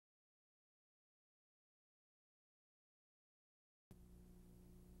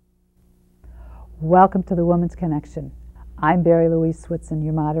Welcome to the Woman's Connection. I'm Barrie-Louise Switzen,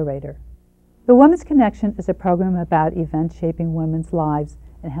 your moderator. The Woman's Connection is a program about events shaping women's lives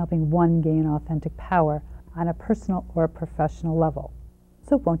and helping one gain authentic power on a personal or professional level.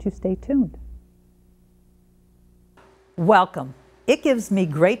 So won't you stay tuned? Welcome. It gives me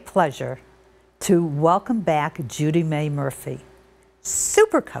great pleasure to welcome back Judymay Murphy,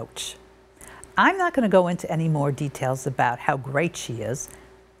 super coach. I'm not going to go into any more details about how great she is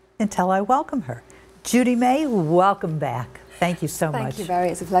until I welcome her. Judymay, welcome back. Thank you so much. Thank you, Barrie.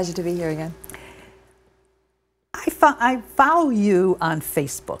 It's a pleasure to be here again. I follow you on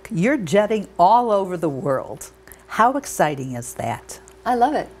Facebook. You're jetting all over the world. How exciting is that? I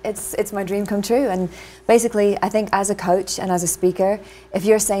love it. It's my dream come true. And basically, I think as a coach and as a speaker, if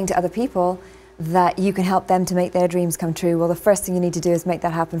you're saying to other people that you can help them to make their dreams come true, well, the first thing you need to do is make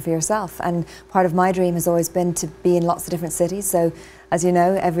that happen for yourself. And part of my dream has always been to be in lots of different cities. So, as you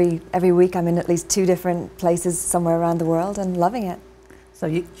know, every week I'm in at least 2 different places somewhere around the world and loving it. So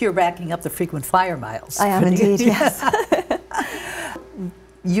you're racking up the frequent flyer miles. I am indeed, yes.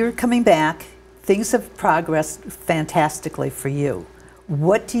 You're coming back. Things have progressed fantastically for you.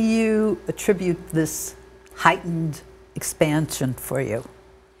 What do you attribute this heightened expansion for you?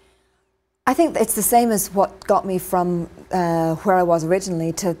 I think it's the same as what got me from where I was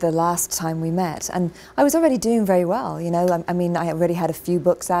originally to the last time we met. And I was already doing very well, you know. I mean, I already had a few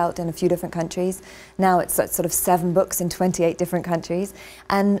books out in a few different countries. Now it's sort of 7 books in 28 different countries.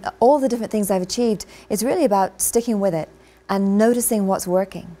 And all the different things I've achieved is really about sticking with it and noticing what's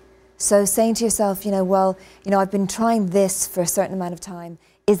working. So saying to yourself, you know, well, you know, I've been trying this for a certain amount of time.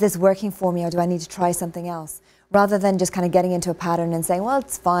 Is this working for me, or do I need to try something else? Rather than just kind of getting into a pattern and saying, well,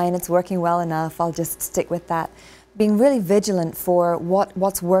 it's fine, it's working well enough, I'll just stick with that. Being really vigilant for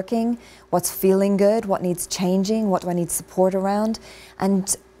what's working, what's feeling good, what needs changing, what do I need support around,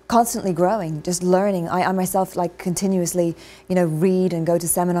 and constantly growing, just learning. I myself like continuously, you know, read and go to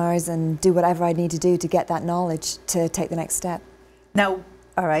seminars and do whatever I need to do to get that knowledge to take the next step. Now,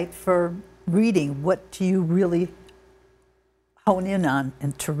 all right, for reading, what do you really hone in on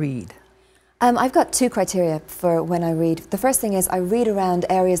and to read? I've got 2 criteria for when I read. The first thing is I read around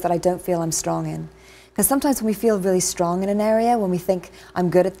areas that I don't feel I'm strong in. Because sometimes when we feel really strong in an area, when we think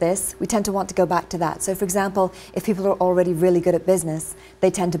I'm good at this, we tend to want to go back to that. So for example, if people are already really good at business, they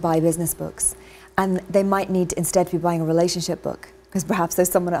tend to buy business books. And they might need to instead be buying a relationship book, because perhaps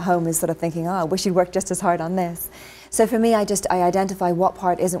there's someone at home who's sort of thinking, oh, I wish you'd worked just as hard on this. So for me, I identify what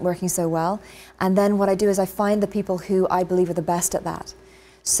part isn't working so well. And then what I do is I find the people who I believe are the best at that.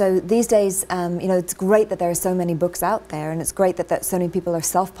 So these days, you know, it's great that there are so many books out there, and it's great that so many people are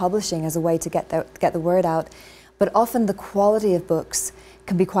self-publishing as a way to get the word out. But often the quality of books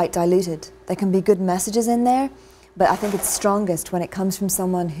can be quite diluted. There can be good messages in there, but I think it's strongest when it comes from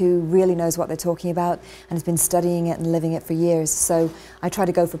someone who really knows what they're talking about and has been studying it and living it for years. So I try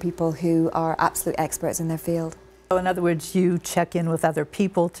to go for people who are absolute experts in their field. So in other words, you check in with other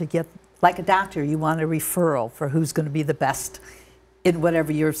people to get, like a doctor, you want a referral for who's going to be the best in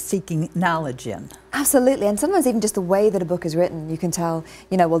whatever you're seeking knowledge in. Absolutely, and sometimes even just the way that a book is written, you can tell,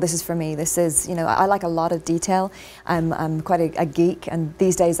 you know, well, this is for me, this is, you know, I like a lot of detail. I'm quite a geek, and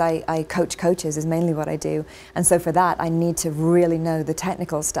these days I coach coaches is mainly what I do. And so for that, I need to really know the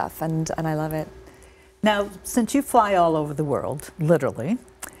technical stuff, and I love it. Now, since you fly all over the world, literally,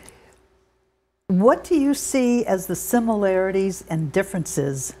 what do you see as the similarities and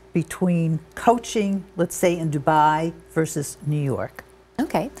differences between coaching, let's say in Dubai, versus New York?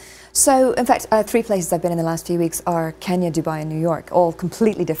 Okay, so in fact 3 places I've been in the last few weeks are Kenya, Dubai and New York, all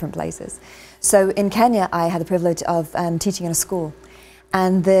completely different places. So in Kenya I had the privilege of teaching in a school,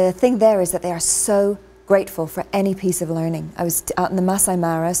 and the thing there is that they are so grateful for any piece of learning. I was out in the Masai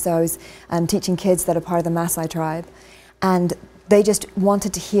Mara, so I was teaching kids that are part of the Masai tribe, and they just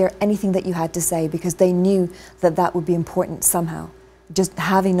wanted to hear anything that you had to say because they knew that that would be important somehow. Just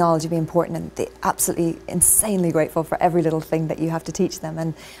having knowledge would be important, and they're absolutely insanely grateful for every little thing that you have to teach them.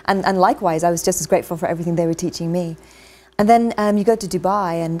 And likewise, I was just as grateful for everything they were teaching me. And then you go to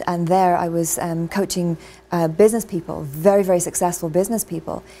Dubai, and there I was coaching business people, very, very successful business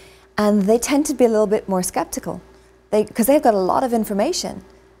people. And they tend to be a little bit more skeptical because they've got a lot of information.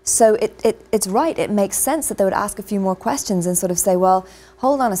 So it's right, it makes sense that they would ask a few more questions and sort of say, well,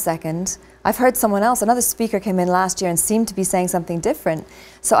 hold on a second, I've heard someone else, another speaker came in last year and seemed to be saying something different.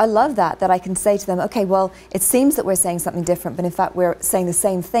 So I love that I can say to them, okay, well, it seems that we're saying something different, but in fact we're saying the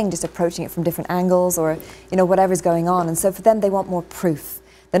same thing, just approaching it from different angles, or, you know, whatever's going on. And so for them, they want more proof.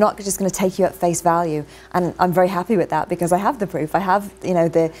 They're not just going to take you at face value, and I'm very happy with that because I have the proof. I have, you know,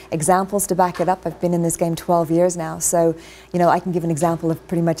 the examples to back it up. I've been in this game 12 years now, so, you know, I can give an example of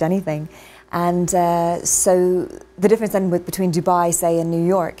pretty much anything. And so the difference then between Dubai, say, and New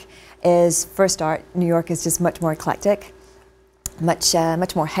York is, for a start, New York is just much more eclectic, much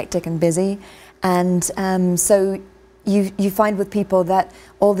more hectic and busy. And so you find with people that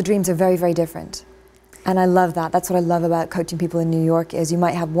all the dreams are very, very different. And I love that. That's what I love about coaching people in New York, is you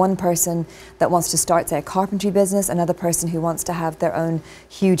might have one person that wants to start, say, a carpentry business, another person who wants to have their own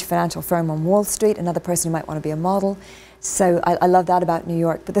huge financial firm on Wall Street, another person who might want to be a model. So I love that about New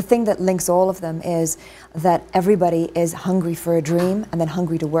York. But the thing that links all of them is that everybody is hungry for a dream and then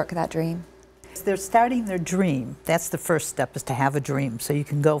hungry to work that dream. They're starting their dream. That's the first step, is to have a dream so you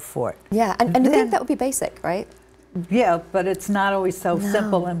can go for it. Yeah, and you think that would be basic, right? Yeah, but it's not always so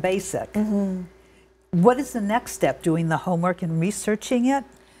simple and basic. Mm-hmm. What is the next step? Doing the homework and researching it?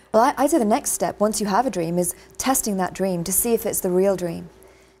 Well, I'd say the next step, once you have a dream, is testing that dream to see if it's the real dream.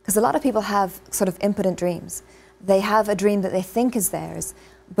 Because a lot of people have sort of impotent dreams. They have a dream that they think is theirs,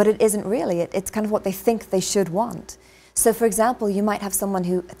 but it isn't really. It's kind of what they think they should want. So, for example, you might have someone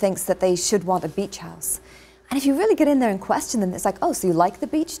who thinks that they should want a beach house. And if you really get in there and question them, it's like, oh, so you like the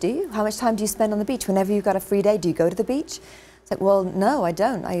beach, do you? How much time do you spend on the beach? Whenever you've got a free day, do you go to the beach? It's like, well, no, I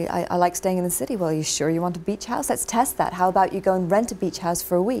don't. I like staying in the city. Well, are you sure you want a beach house? Let's test that. How about you go and rent a beach house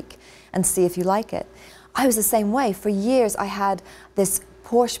for a week and see if you like it? I was the same way. For years, I had this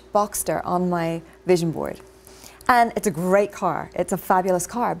Porsche Boxster on my vision board. And it's a great car. It's a fabulous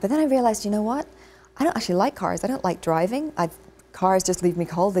car. But then I realized, you know what? I don't actually like cars. I don't like driving. Cars just leave me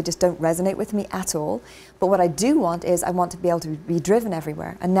cold. They just don't resonate with me at all. But what I do want is, I want to be able to be driven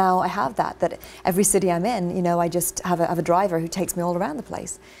everywhere. And now I have that every city I'm in, you know, I just have a driver who takes me all around the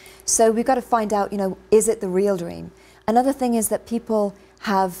place. So we've got to find out, you know, is it the real dream? Another thing is that people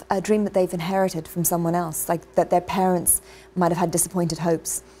have a dream that they've inherited from someone else, like that their parents might have had disappointed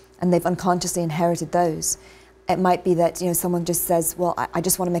hopes and they've unconsciously inherited those. It might be that, you know, someone just says, well, I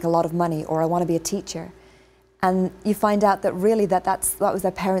just want to make a lot of money, or I want to be a teacher. And you find out that really that was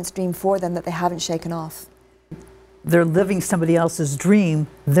their parents' dream for them that they haven't shaken off. They're living somebody else's dream.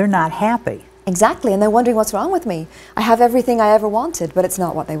 They're not happy. Exactly, and they're wondering what's wrong with me. I have everything I ever wanted, but it's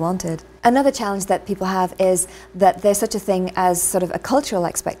not what they wanted. Another challenge that people have is that there's such a thing as sort of a cultural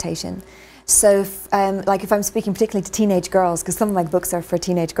expectation. So, like if I'm speaking particularly to teenage girls, because some of my books are for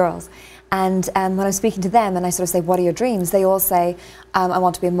teenage girls, and when I'm speaking to them and I sort of say, what are your dreams? They all say, I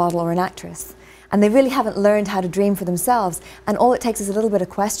want to be a model or an actress. And they really haven't learned how to dream for themselves. And all it takes is a little bit of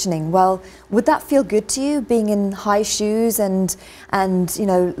questioning. Well, would that feel good to you, being in high shoes and you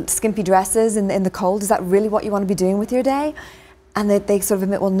know, skimpy dresses in the cold? Is that really what you want to be doing with your day? And they sort of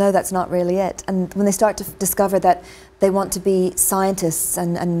admit, well, no, that's not really it. And when they start to discover that they want to be scientists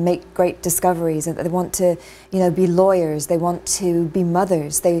and make great discoveries, and they want to, you know, be lawyers, they want to be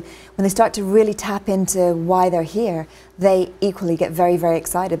mothers, when they start to really tap into why they're here, they equally get very, very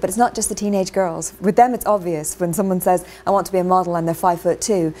excited. But it's not just the teenage girls. With them, it's obvious. When someone says, I want to be a model, and they're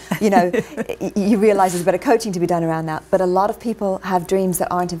 5'2", you know, you realize there's a bit of coaching to be done around that. But a lot of people have dreams that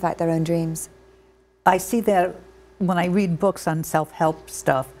aren't, in fact, their own dreams. I see that when I read books on self-help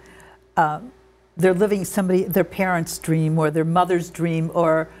stuff. They're living their parents' dream or their mother's dream,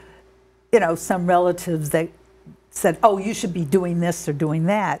 or, you know, some relatives that said, oh, you should be doing this or doing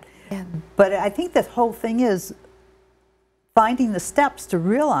that. Yeah. But I think the whole thing is finding the steps to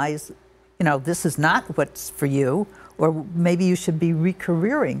realize, you know, this is not what's for you, or maybe you should be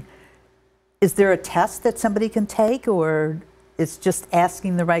re-careering. Is there a test that somebody can take, or it's just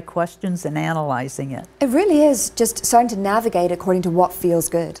asking the right questions and analyzing it? It really is just starting to navigate according to what feels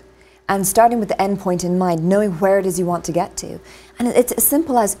good. And starting with the end point in mind, knowing where it is you want to get to. And it's as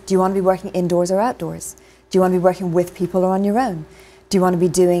simple as, do you want to be working indoors or outdoors? Do you want to be working with people or on your own? Do you want to be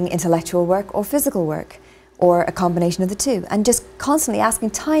doing intellectual work or physical work? Or a combination of the two? And just constantly asking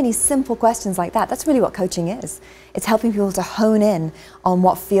tiny, simple questions like that. That's really what coaching is. It's helping people to hone in on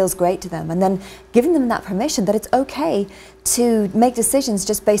what feels great to them, and then giving them that permission that it's okay to make decisions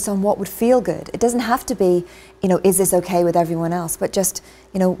just based on what would feel good. It doesn't have to be, you know, is this okay with everyone else, but just,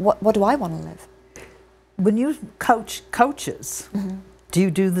 you know, what do I want to live? When you coach coaches, do you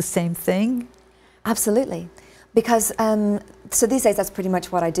do the same thing? Absolutely. Because, so these days that's pretty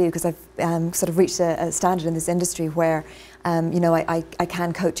much what I do, because I've sort of reached a standard in this industry where, you know, I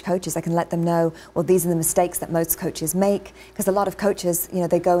can coach coaches. I can let them know, well, these are the mistakes that most coaches make. Because a lot of coaches, you know,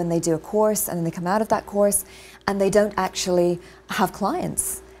 they go and they do a course, and then they come out of that course and they don't actually have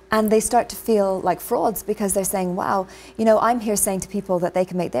clients. And they start to feel like frauds, because they're saying, wow, you know, I'm here saying to people that they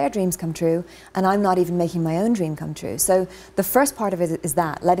can make their dreams come true, and I'm not even making my own dream come true. So the first part of it is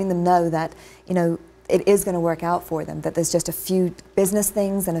that, letting them know that, you know, it is going to work out for them, that there's just a few business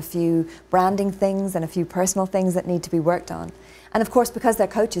things and a few branding things and a few personal things that need to be worked on. And of course, because they're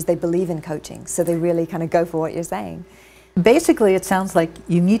coaches, they believe in coaching, so they really kind of go for what you're saying. Basically, it sounds like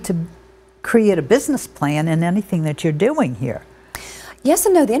you need to create a business plan in anything that you're doing here. Yes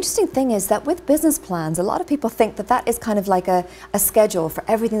and no. The interesting thing is that with business plans, a lot of people think that that is kind of like a schedule for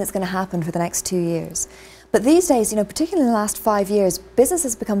everything that's going to happen for the next 2 years. But these days, you know, particularly in the last 5 years, business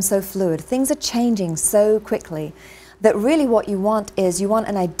has become so fluid. Things are changing so quickly that really what you want is you want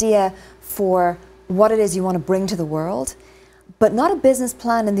an idea for what it is you want to bring to the world, but not a business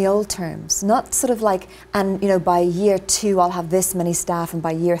plan in the old terms, not sort of like, and you know, by year 2 I'll have this many staff, and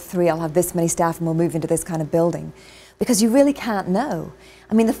by year 3 I'll have this many staff and we'll move into this kind of building. Because you really can't know.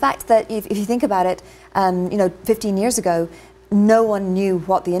 I mean, the fact that if you think about it, you know, 15 years ago, no one knew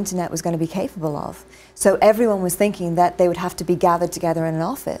what the internet was going to be capable of. So everyone was thinking that they would have to be gathered together in an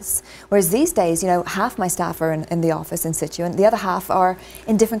office. Whereas these days, you know, half my staff are in the office in situ and the other half are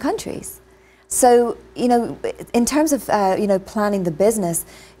in different countries. So, you know, in terms of, you know, planning the business,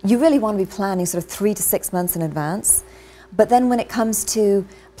 you really want to be planning sort of 3 to 6 months in advance. But then when it comes to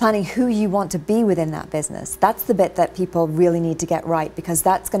planning who you want to be within that business, that's the bit that people really need to get right, because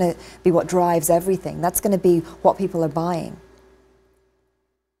that's going to be what drives everything. That's going to be what people are buying.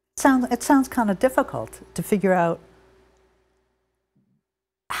 It sounds kind of difficult to figure out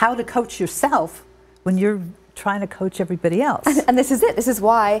how to coach yourself when you're trying to coach everybody else. And this is it. This is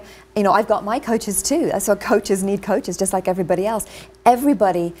why, you know, I've got my coaches too. That's why coaches need coaches, just like everybody else.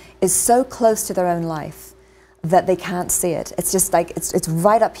 Everybody is so close to their own life that they can't see it. It's just like, it's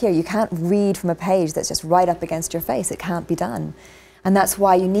right up here. You can't read from a page that's just right up against your face. It can't be done. And that's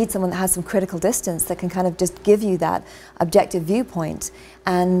why you need someone that has some critical distance that can kind of just give you that objective viewpoint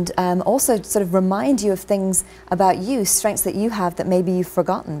and also sort of remind you of things about you, strengths that you have that maybe you've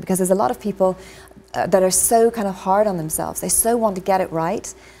forgotten. Because there's a lot of people that are so kind of hard on themselves. They so want to get it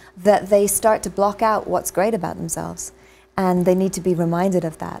right that they start to block out what's great about themselves. And they need to be reminded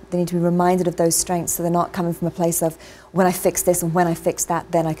of that. They need to be reminded of those strengths so they're not coming from a place of, when I fix this and when I fix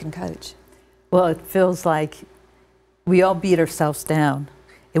that, then I can coach. Well, it feels like we all beat ourselves down.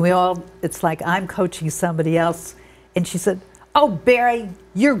 And it's like I'm coaching somebody else. And she said, "Oh, Barry,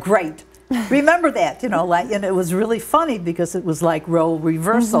 you're great. Remember that," you know, like, and it was really funny because it was like role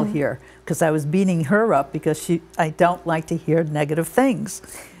reversal here, because I was beating her up because I don't like to hear negative things.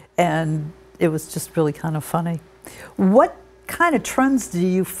 And it was just really kind of funny. What kind of trends do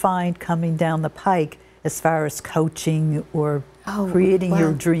you find coming down the pike as far as coaching or creating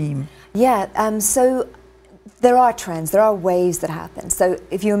your dream? Yeah, so there are trends, there are waves that happen. So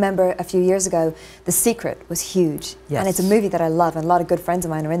if you remember a few years ago, The Secret was huge. Yes. And it's a movie that I love, and a lot of good friends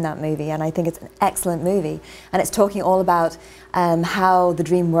of mine are in that movie, and I think it's an excellent movie. And it's talking all about how the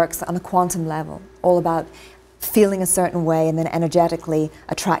dream works on a quantum level, all about feeling a certain way and then energetically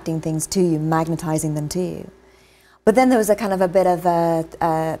attracting things to you, magnetizing them to you. But then there was a kind of a bit of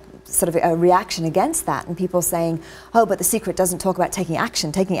a sort of a reaction against that, and people saying, "Oh, but The Secret doesn't talk about taking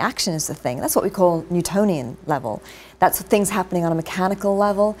action. Taking action is the thing." That's what we call Newtonian level. That's things happening on a mechanical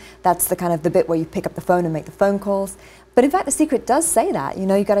level. That's the kind of the bit where you pick up the phone and make the phone calls. But in fact, The Secret does say that, you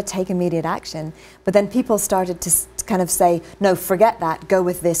know, you've got to take immediate action. But then people started to kind of say, "No, forget that, go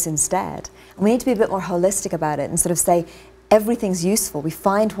with this instead." And we need to be a bit more holistic about it and sort of say, everything's useful. We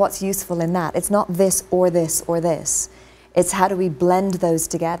find what's useful in that. It's not this or this or this. It's how do we blend those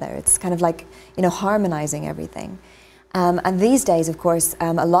together. It's kind of like, you know, harmonizing everything. And these days, of course,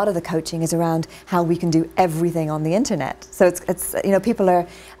 a lot of the coaching is around how we can do everything on the internet. So it's you know, people are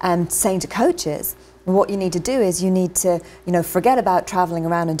saying to coaches, what you need to do is you need to, you know, forget about traveling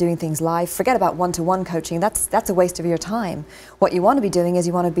around and doing things live, forget about one-to-one coaching. That's a waste of your time. What you want to be doing is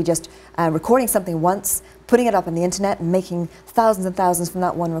you want to be just recording something once, putting it up on the internet and making thousands and thousands from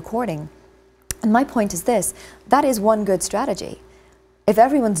that one recording. And my point is this, that is one good strategy. If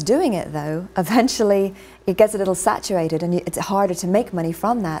everyone's doing it though, eventually it gets a little saturated and it's harder to make money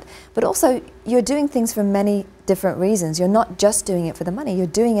from that. But also you're doing things for many different reasons. You're not just doing it for the money, you're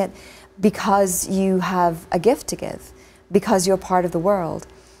doing it because you have a gift to give, because you're part of the world.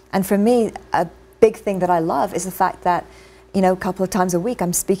 And for me, a big thing that I love is the fact that, you know, a couple of times a week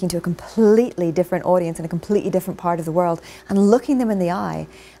I'm speaking to a completely different audience in a completely different part of the world and looking them in the eye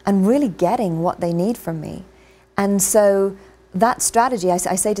and really getting what they need from me. And so that strategy, I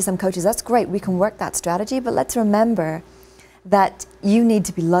say to some coaches, that's great, we can work that strategy, but let's remember that you need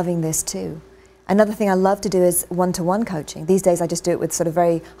to be loving this too. Another thing I love to do is one-to-one coaching. These days I just do it with sort of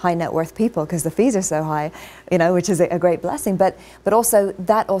very high net worth people because the fees are so high, you know, which is a great blessing. But also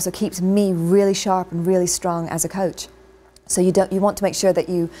that also keeps me really sharp and really strong as a coach. So you want to make sure that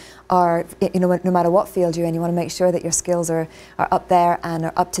you are, no matter what field you're in, you want to make sure that your skills are up there and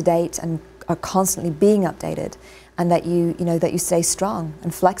are up to date and are constantly being updated, and that you stay strong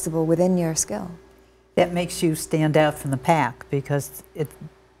and flexible within your skill. That makes you stand out from the pack, because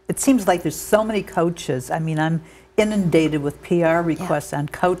it seems like there's so many coaches. I mean, I'm inundated with PR requests on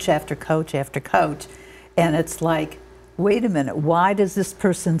coach after coach after coach, and it's like, wait a minute, why does this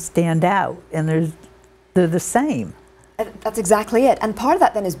person stand out? And they're the same. That's exactly it. And part of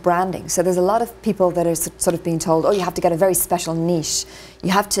that then is branding. So there's a lot of people that are sort of being told, oh, you have to get a very special niche. You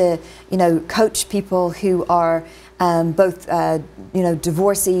have to, coach people who are both,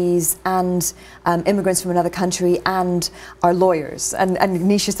 divorcees and immigrants from another country and are lawyers, and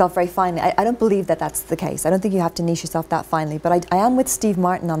niche yourself very finely. I don't believe that that's the case. I don't think you have to niche yourself that finely. But I am with Steve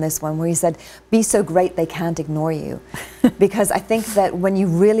Martin on this one, where he said, be so great they can't ignore you. Because I think that when you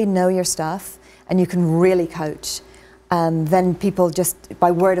really know your stuff and you can really coach, then people just,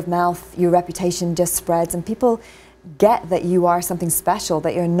 by word of mouth, your reputation just spreads, and people get that you are something special,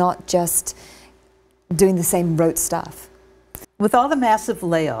 that you're not just doing the same rote stuff. With all the massive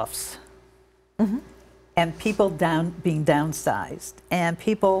layoffs, and people being downsized, and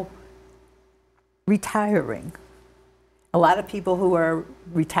people retiring, a lot of people who are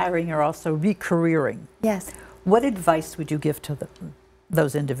retiring are also re-careering. Yes. What advice would you give to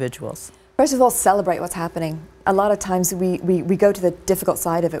those individuals? First of all, celebrate what's happening. A lot of times we go to the difficult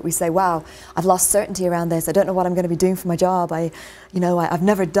side of it. We say, wow, I've lost certainty around this. I don't know what I'm going to be doing for my job. I've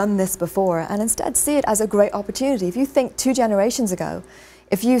never done this before. And instead see it as a great opportunity. If you think 2 generations ago,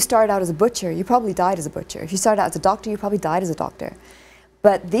 if you started out as a butcher, you probably died as a butcher. If you started out as a doctor, you probably died as a doctor.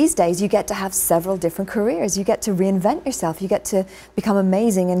 But these days, you get to have several different careers. You get to reinvent yourself. You get to become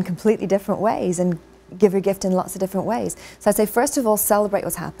amazing in completely different ways and give your gift in lots of different ways. So I'd say, first of all, celebrate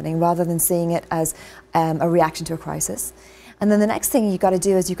what's happening rather than seeing it as a reaction to a crisis. And then the next thing you've got to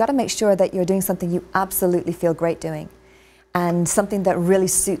do is you've got to make sure that you're doing something you absolutely feel great doing, and something that really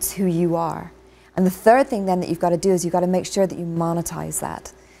suits who you are. And the third thing then that you've got to do is you've got to make sure that you monetize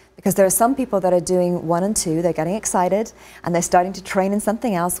that. Because there are some people that are doing 1 and 2, they're getting excited, and they're starting to train in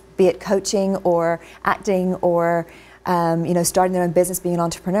something else, be it coaching or acting or starting their own business, being an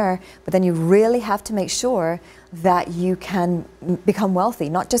entrepreneur. But then you really have to make sure that you can become wealthy,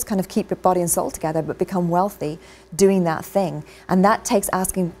 not just kind of keep your body and soul together, but become wealthy doing that thing. And that takes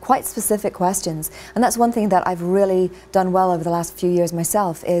asking quite specific questions. And that's one thing that I've really done well over the last few years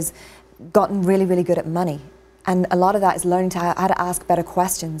myself, is gotten really, really good at money. And a lot of that is learning how to ask better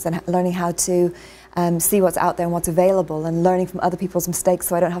questions, and learning how to see what's out there and what's available, and learning from other people's mistakes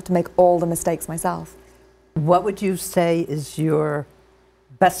so I don't have to make all the mistakes myself. What would you say is your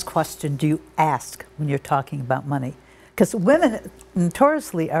best question do you ask when you're talking about money? Because women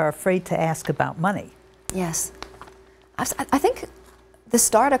notoriously are afraid to ask about money. Yes. I think the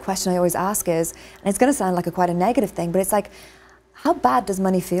starter question I always ask is, and it's going to sound like quite a negative thing, but it's like, how bad does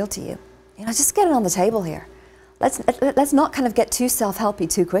money feel to you? Just get it on the table here. Let's not kind of get too self-helpy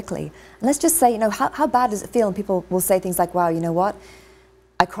too quickly. And let's just say, how bad does it feel? And people will say things like, wow, you know what?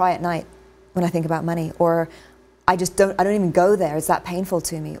 I cry at night when I think about money, or I don't even go there, it's that painful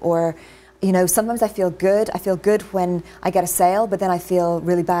to me. Or, sometimes I feel good when I get a sale, but then I feel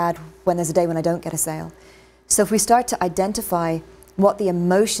really bad when there's a day when I don't get a sale. So if we start to identify what the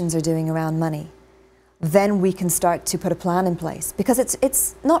emotions are doing around money, then we can start to put a plan in place. Because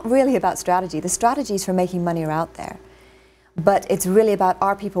it's not really about strategy. The strategies for making money are out there. But it's really about,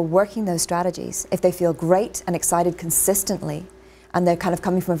 are people working those strategies? If they feel great and excited consistently, and they're kind of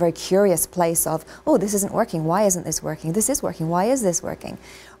coming from a very curious place of, oh, this isn't working, why isn't this working? This is working, why is this working?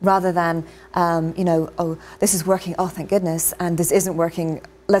 Rather than, oh, this is working, oh, thank goodness, and this isn't working,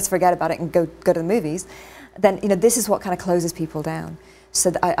 let's forget about it and go to the movies. Then, this is what kind of closes people down.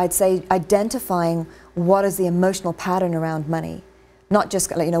 So I'd say identifying what is the emotional pattern around money. Not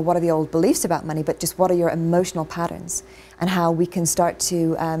just, what are the old beliefs about money, but just what are your emotional patterns, and how we can start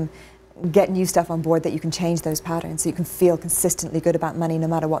to get new stuff on board that you can change those patterns so you can feel consistently good about money no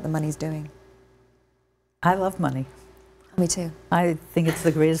matter what the money's doing. I love money. Me too. I think it's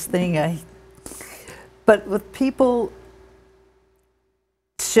the greatest thing. But with people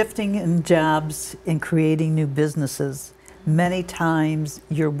shifting in jobs and creating new businesses, many times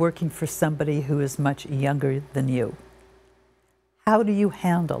you're working for somebody who is much younger than you. How do you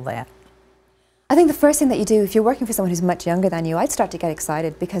handle that? I think the first thing that you do, if you're working for someone who's much younger than you, I'd start to get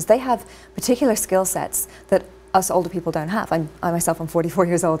excited, because they have particular skill sets that us older people don't have. I myself am 44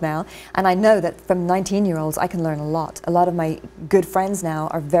 years old now, and I know that from 19-year-olds I can learn a lot. A lot of my good friends now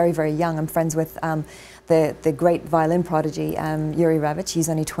are very, very young. I'm friends with the great violin prodigy, Yuri Revich. He's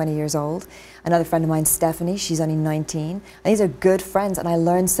only 20 years old. Another friend of mine, Stephanie, she's only 19. And these are good friends, and I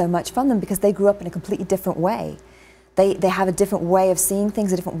learn so much from them because they grew up in a completely different way. They have a different way of seeing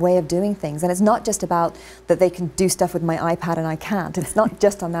things, a different way of doing things. And it's not just about that they can do stuff with my iPad and I can't. It's not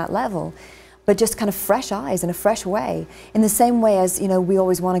just on that level, but just kind of fresh eyes in a fresh way. In the same way as, you know, we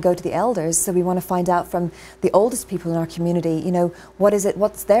always want to go to the elders, so we want to find out from the oldest people in our community, you know,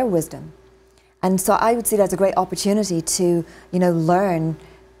 what's their wisdom? And so I would see it as a great opportunity to, you know, learn,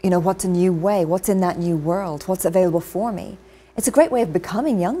 you know, what's a new way, what's in that new world, what's available for me. It's a great way of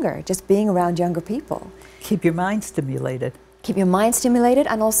becoming younger, just being around younger people. Keep your mind stimulated. Keep your mind stimulated,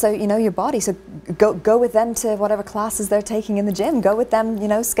 and also, you know, your body. So go with them to whatever classes they're taking in the gym. Go with them, you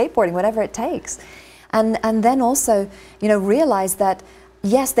know, skateboarding, whatever it takes. And then also, you know, realize that,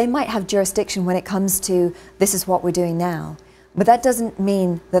 yes, they might have jurisdiction when it comes to this is what we're doing now. But that doesn't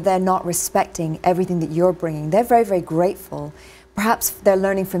mean that they're not respecting everything that you're bringing. They're very, very grateful. Perhaps they're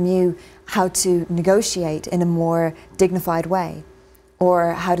learning from you how to negotiate in a more dignified way,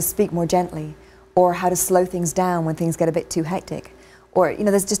 or how to speak more gently, or how to slow things down when things get a bit too hectic. Or, you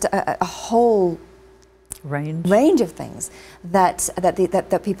know, there's just a whole range of things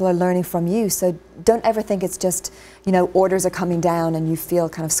that people are learning from you. So don't ever think it's just, you know, orders are coming down and you feel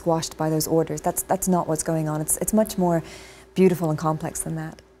kind of squashed by those orders. That's not what's going on. It's much more beautiful and complex than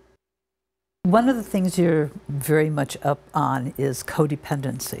that. One of the things you're very much up on is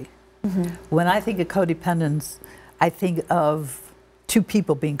codependency. Mm-hmm. When I think of codependence, I think of two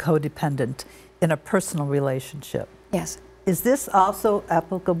people being codependent in a personal relationship. Yes. Is this also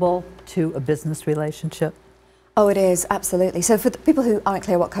applicable to a business relationship? Oh, it is, absolutely. So for the people who aren't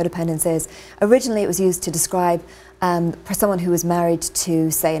clear what codependence is, originally it was used to describe for someone who was married to,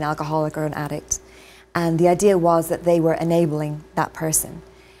 say, an alcoholic or an addict. And the idea was that they were enabling that person.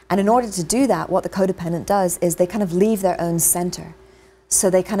 And in order to do that, what the codependent does is they kind of leave their own center. So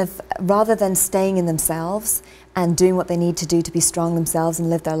they kind of, rather than staying in themselves and doing what they need to do to be strong themselves and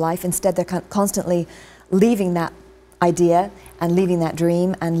live their life, instead they're constantly leaving that idea and leaving that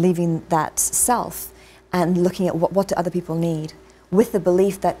dream and leaving that self and looking at what do other people need, with the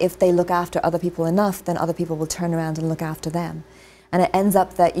belief that if they look after other people enough, then other people will turn around and look after them. And it ends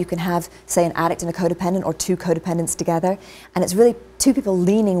up that you can have, say, an addict and a codependent, or two codependents together, and it's really two people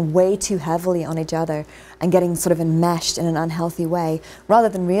leaning way too heavily on each other and getting sort of enmeshed in an unhealthy way, rather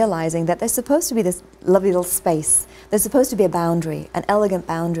than realizing that there's supposed to be this lovely little space. There's supposed to be a boundary, an elegant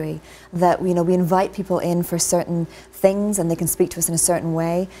boundary, that, you know, we invite people in for certain things and they can speak to us in a certain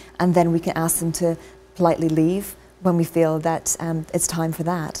way, and then we can ask them to politely leave when we feel that it's time for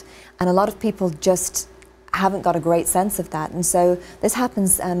that. And a lot of people just haven't got a great sense of that, and so this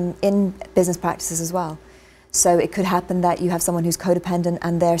happens in business practices as well. So it could happen that you have someone who's codependent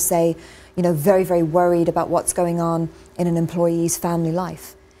and they're, say, you know, very, very worried about what's going on in an employee's family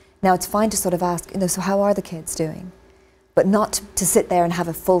life. Now, it's fine to sort of ask, you know, so how are the kids doing? But not to sit there and have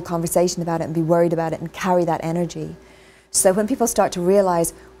a full conversation about it and be worried about it and carry that energy. So when people start to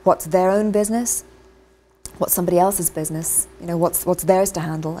realize what's their own business, what's somebody else's business, you know, what's theirs to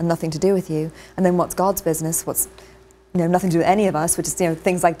handle and nothing to do with you, and then what's God's business, what's, you know, nothing to do with any of us, which is, you know,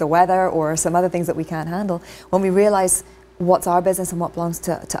 things like the weather or some other things that we can't handle. When we realize what's our business and what belongs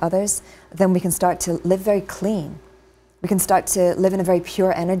to others, then we can start to live very clean. We can start to live in a very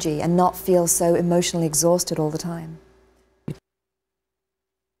pure energy and not feel so emotionally exhausted all the time.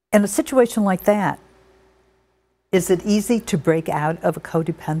 In a situation like that, is it easy to break out of a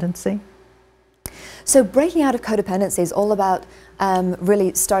codependency? So breaking out of codependency is all about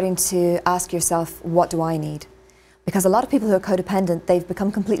really starting to ask yourself, what do I need? Because a lot of people who are codependent, they've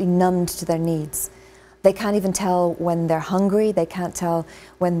become completely numbed to their needs. They can't even tell when they're hungry, they can't tell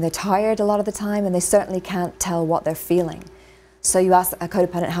when they're tired a lot of the time, and they certainly can't tell what they're feeling. So you ask a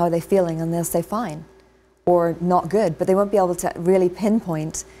codependent, how are they feeling? And they'll say fine, or not good, but they won't be able to really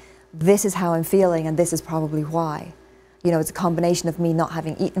pinpoint, this is how I'm feeling and this is probably why. You know, it's a combination of me not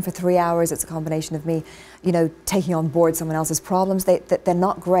having eaten for 3 hours, it's a combination of me, you know, taking on board someone else's problems. They're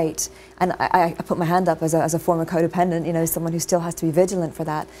not great. And I put my hand up as a former codependent, you know, someone who still has to be vigilant for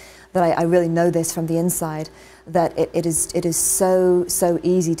that, I really know this from the inside, that it is so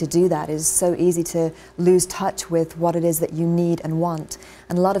easy to do that. It is so easy to lose touch with what it is that you need and want.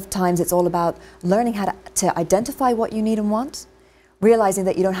 And a lot of times it's all about learning how to identify what you need and want, realizing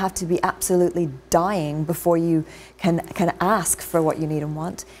that you don't have to be absolutely dying before you can ask for what you need and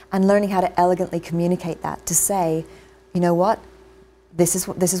want, and learning how to elegantly communicate that, to say, you know what, this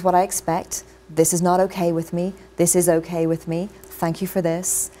is what I expect, this is not okay with me, this is okay with me, thank you for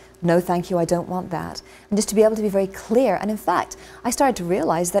this, no thank you, I don't want that. And just to be able to be very clear. And in fact, I started to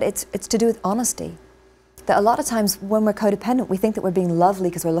realize that it's to do with honesty. That a lot of times when we're codependent, we think that we're being lovely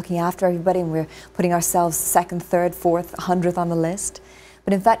because we're looking after everybody and we're putting ourselves second, third, fourth, 100th on the list.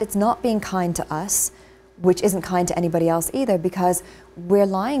 But in fact, it's not being kind to us, which isn't kind to anybody else either, because we're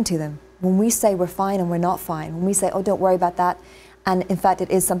lying to them. When we say we're fine and we're not fine, when we say, oh, don't worry about that, and in fact it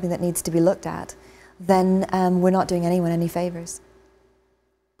is something that needs to be looked at, then we're not doing anyone any favors.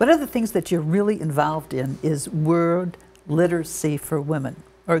 One of the things that you're really involved in is word literacy for women,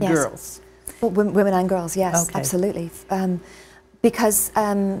 or Yes. girls. Well, women and girls, yes, Okay. absolutely. Because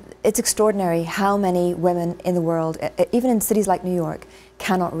it's extraordinary how many women in the world, even in cities like New York,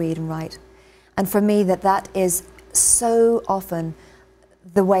 cannot read and write. And for me, that is so often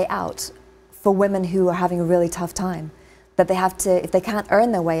the way out for women who are having a really tough time. That they have to, if they can't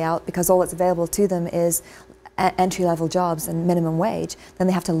earn their way out because all that's available to them is entry-level jobs and minimum wage, then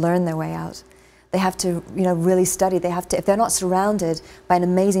they have to learn their way out. They have to, really study. They have to, if they're not surrounded by an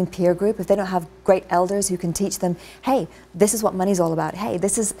amazing peer group, if they don't have great elders who can teach them, hey, this is what money's all about. Hey,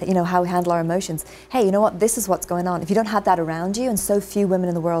 this is, how we handle our emotions. Hey, you know what? This is what's going on. If you don't have that around you, and so few women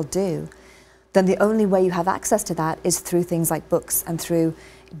in the world do, then the only way you have access to that is through things like books and through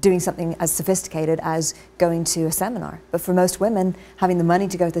doing something as sophisticated as going to a seminar. But for most women, having the money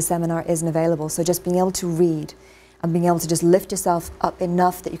to go to the seminar isn't available. So just being able to read and being able to just lift yourself up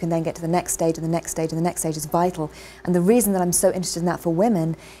enough that you can then get to the next stage and the next stage and the next stage is vital. And the reason that I'm so interested in that for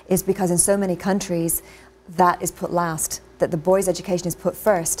women is because in so many countries that is put last, that the boys' education is put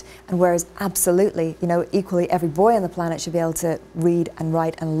first, and whereas absolutely, equally every boy on the planet should be able to read and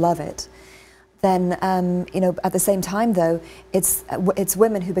write and love it, then, at the same time though, it's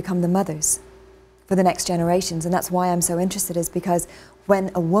women who become the mothers for the next generations. And that's why I'm so interested, is because when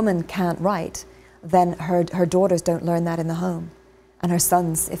a woman can't write, then her daughters don't learn that in the home. And her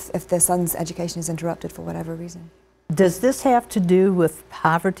sons, if their son's education is interrupted for whatever reason. Does this have to do with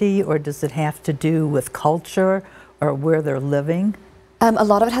poverty, or does it have to do with culture or where they're living? A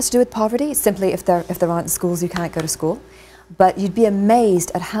lot of it has to do with poverty. Simply if there aren't schools, you can't go to school. But you'd be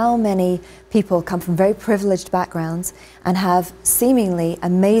amazed at how many people come from very privileged backgrounds and have seemingly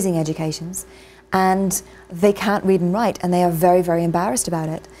amazing educations, and they can't read and write, and they are very, very embarrassed about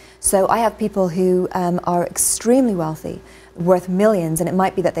it. So I have people who are extremely wealthy, worth millions, and it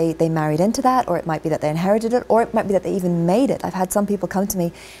might be that they married into that, or it might be that they inherited it, or it might be that they even made it. I've had some people come to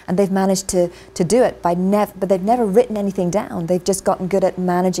me and they've managed to do it but they've never written anything down. They've just gotten good at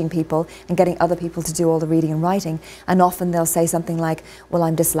managing people and getting other people to do all the reading and writing. And often they'll say something like, well,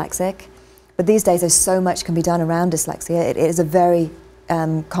 I'm dyslexic. But these days there's so much can be done around dyslexia. It is a very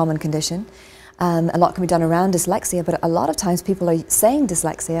common condition. A lot can be done around dyslexia, but a lot of times people are saying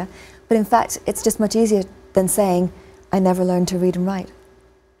dyslexia, but in fact it's just much easier than saying, I never learned to read and write.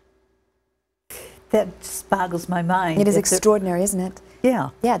 That just boggles my mind. It is extraordinary, isn't it?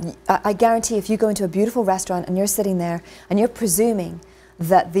 Yeah. Yeah, I guarantee if you go into a beautiful restaurant and you're sitting there and you're presuming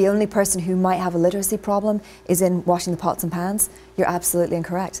that the only person who might have a literacy problem is in washing the pots and pans, you're absolutely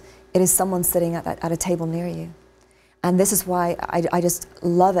incorrect. It is someone sitting at a table near you. And this is why I just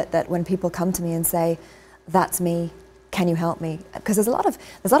love it that when people come to me and say, that's me, can you help me? Because there's a lot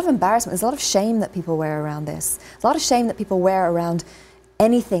of embarrassment, there's a lot of shame that people wear around this. There's a lot of shame that people wear around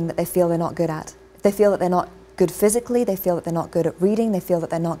anything that they feel they're not good at. If they feel that they're not good physically, they feel that they're not good at reading, they feel that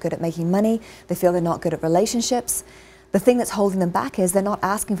they're not good at making money, they feel they're not good at relationships. The thing that's holding them back is they're not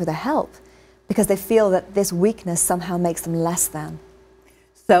asking for the help because they feel that this weakness somehow makes them less than.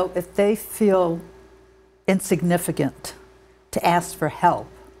 So if they feel insignificant to ask for help,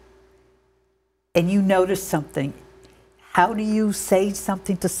 and you notice something, how do you say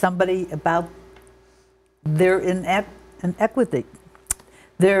something to somebody about their inequity,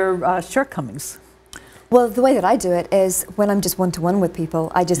 their shortcomings? Well, the way that I do it is when I'm just one-to-one with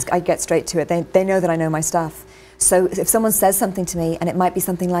people, I get straight to it. They know that I know my stuff. So if someone says something to me, and it might be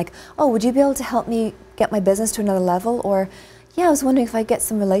something like, oh, would you be able to help me get my business to another level? Or, yeah, I was wondering if I get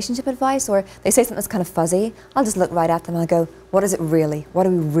some relationship advice. Or they say something that's kind of fuzzy, I'll just look right at them and I'll go, what is it really? What are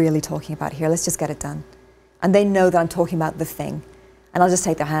we really talking about here? Let's just get it done. And they know that I'm talking about the thing. And I'll just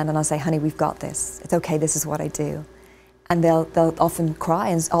take their hand and I'll say, honey, we've got this. It's okay, this is what I do. And they'll often cry,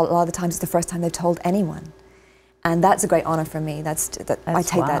 and a lot of the times it's the first time they've told anyone. And that's a great honor for me. I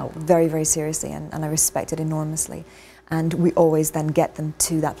take that very, very seriously, and I respect it enormously. And we always then get them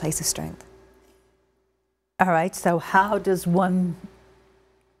to that place of strength. All right, so how does one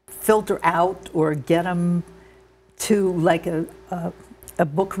filter out or get them to like a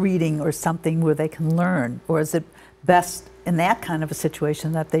book reading or something where they can learn? Or is it best in that kind of a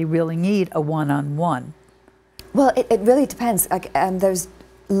situation that they really need a one-on-one? Well, it really depends. Like, there's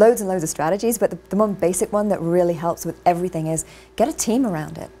loads and loads of strategies, but the one basic one that really helps with everything is get a team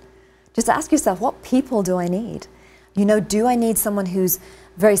around it. Just ask yourself, what people do I need? You know, do I need someone who's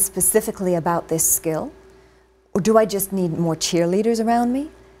very specifically about this skill? Or do I just need more cheerleaders around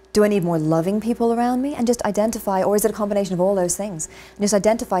me? Do I need more loving people around me? And just identify, or is it a combination of all those things? And just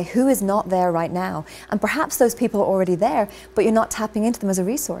identify who is not there right now. And perhaps those people are already there, but you're not tapping into them as a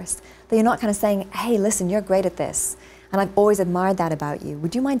resource. That you're not kind of saying, hey, listen, you're great at this. And I've always admired that about you.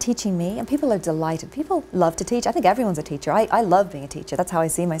 Would you mind teaching me? And people are delighted. People love to teach. I think everyone's a teacher. I love being a teacher. That's how I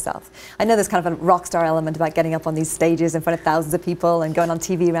see myself. I know there's kind of a rock star element about getting up on these stages in front of thousands of people and going on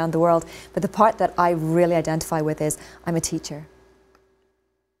TV around the world. But the part that I really identify with is I'm a teacher.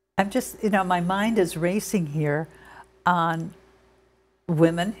 I'm just, you know, my mind is racing here on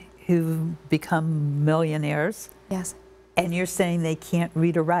women who become millionaires. Yes. And you're saying they can't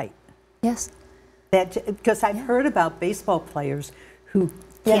read or write. Yes. That, because I've heard about baseball players who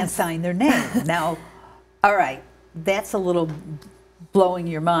can't sign their name. Now, all right, that's a little blowing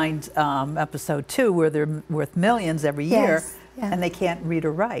your mind, episode 2, where they're worth millions every year, and they can't read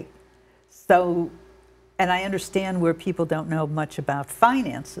or write. So, and I understand where people don't know much about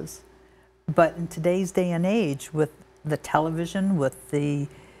finances, but in today's day and age, with the television, with the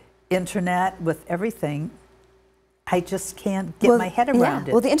internet, with everything, I just can't get my head around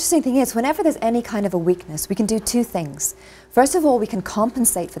it. Well, the interesting thing is, whenever there's any kind of a weakness, we can do two things. First of all, we can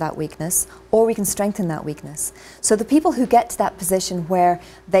compensate for that weakness, or we can strengthen that weakness. So the people who get to that position where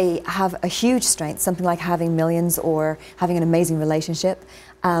they have a huge strength, something like having millions or having an amazing relationship,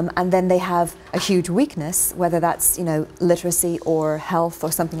 and then they have a huge weakness, whether that's, you know, literacy or health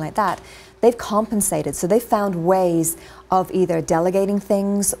or something like that, they've compensated. So they've found ways of either delegating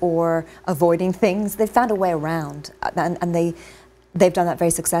things or avoiding things. They've found a way around, and they've done that very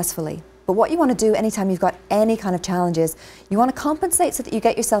successfully. But what you want to do anytime you've got any kind of challenges, you want to compensate so that you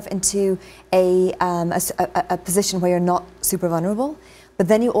get yourself into a position where you're not super vulnerable, but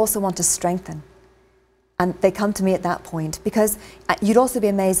then you also want to strengthen. And they come to me at that point, because you'd also be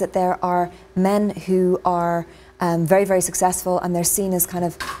amazed that there are men who are very, very successful, and they're seen as kind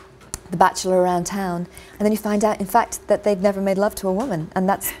of the bachelor around town, and then you find out, in fact, that they've never made love to a woman, and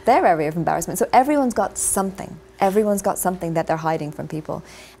that's their area of embarrassment. So everyone's got something. Everyone's got something that they're hiding from people,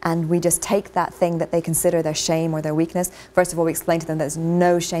 and we just take that thing that they consider their shame or their weakness. First of all, we explain to them there's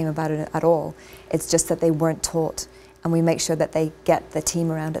no shame about it at all. It's just that they weren't taught, and we make sure that they get the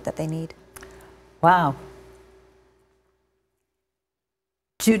team around it that they need. Wow.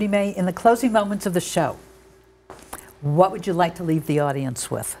 Judymay, in the closing moments of the show, what would you like to leave the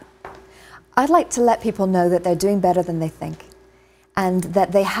audience with? I'd like to let people know that they're doing better than they think, and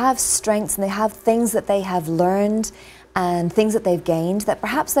that they have strengths and they have things that they have learned and things that they've gained that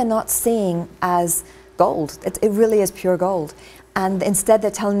perhaps they're not seeing as gold. It really is pure gold. And instead they're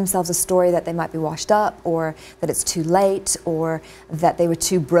telling themselves a story that they might be washed up, or that it's too late, or that they were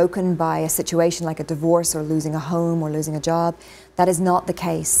too broken by a situation like a divorce or losing a home or losing a job. That is not the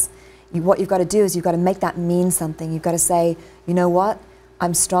case. What you've got to do is you've got to make that mean something. You've got to say, you know what?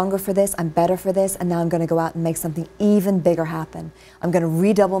 I'm stronger for this, I'm better for this, and now I'm going to go out and make something even bigger happen. I'm going to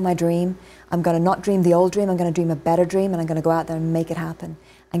redouble my dream. I'm going to not dream the old dream, I'm going to dream a better dream, and I'm going to go out there and make it happen.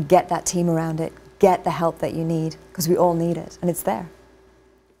 And get that team around it. Get the help that you need, because we all need it, and it's there.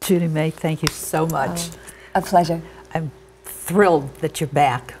 Judymay, thank you so much. A pleasure. I'm thrilled that you're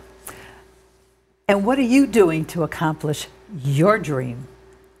back. And what are you doing to accomplish your dream?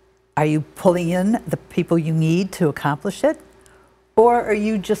 Are you pulling in the people you need to accomplish it? Or are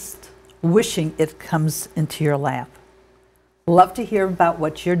you just wishing it comes into your lap? Love to hear about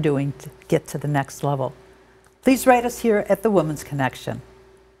what you're doing to get to the next level. Please write us here at The Woman's Connection.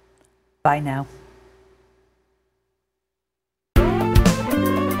 Bye now.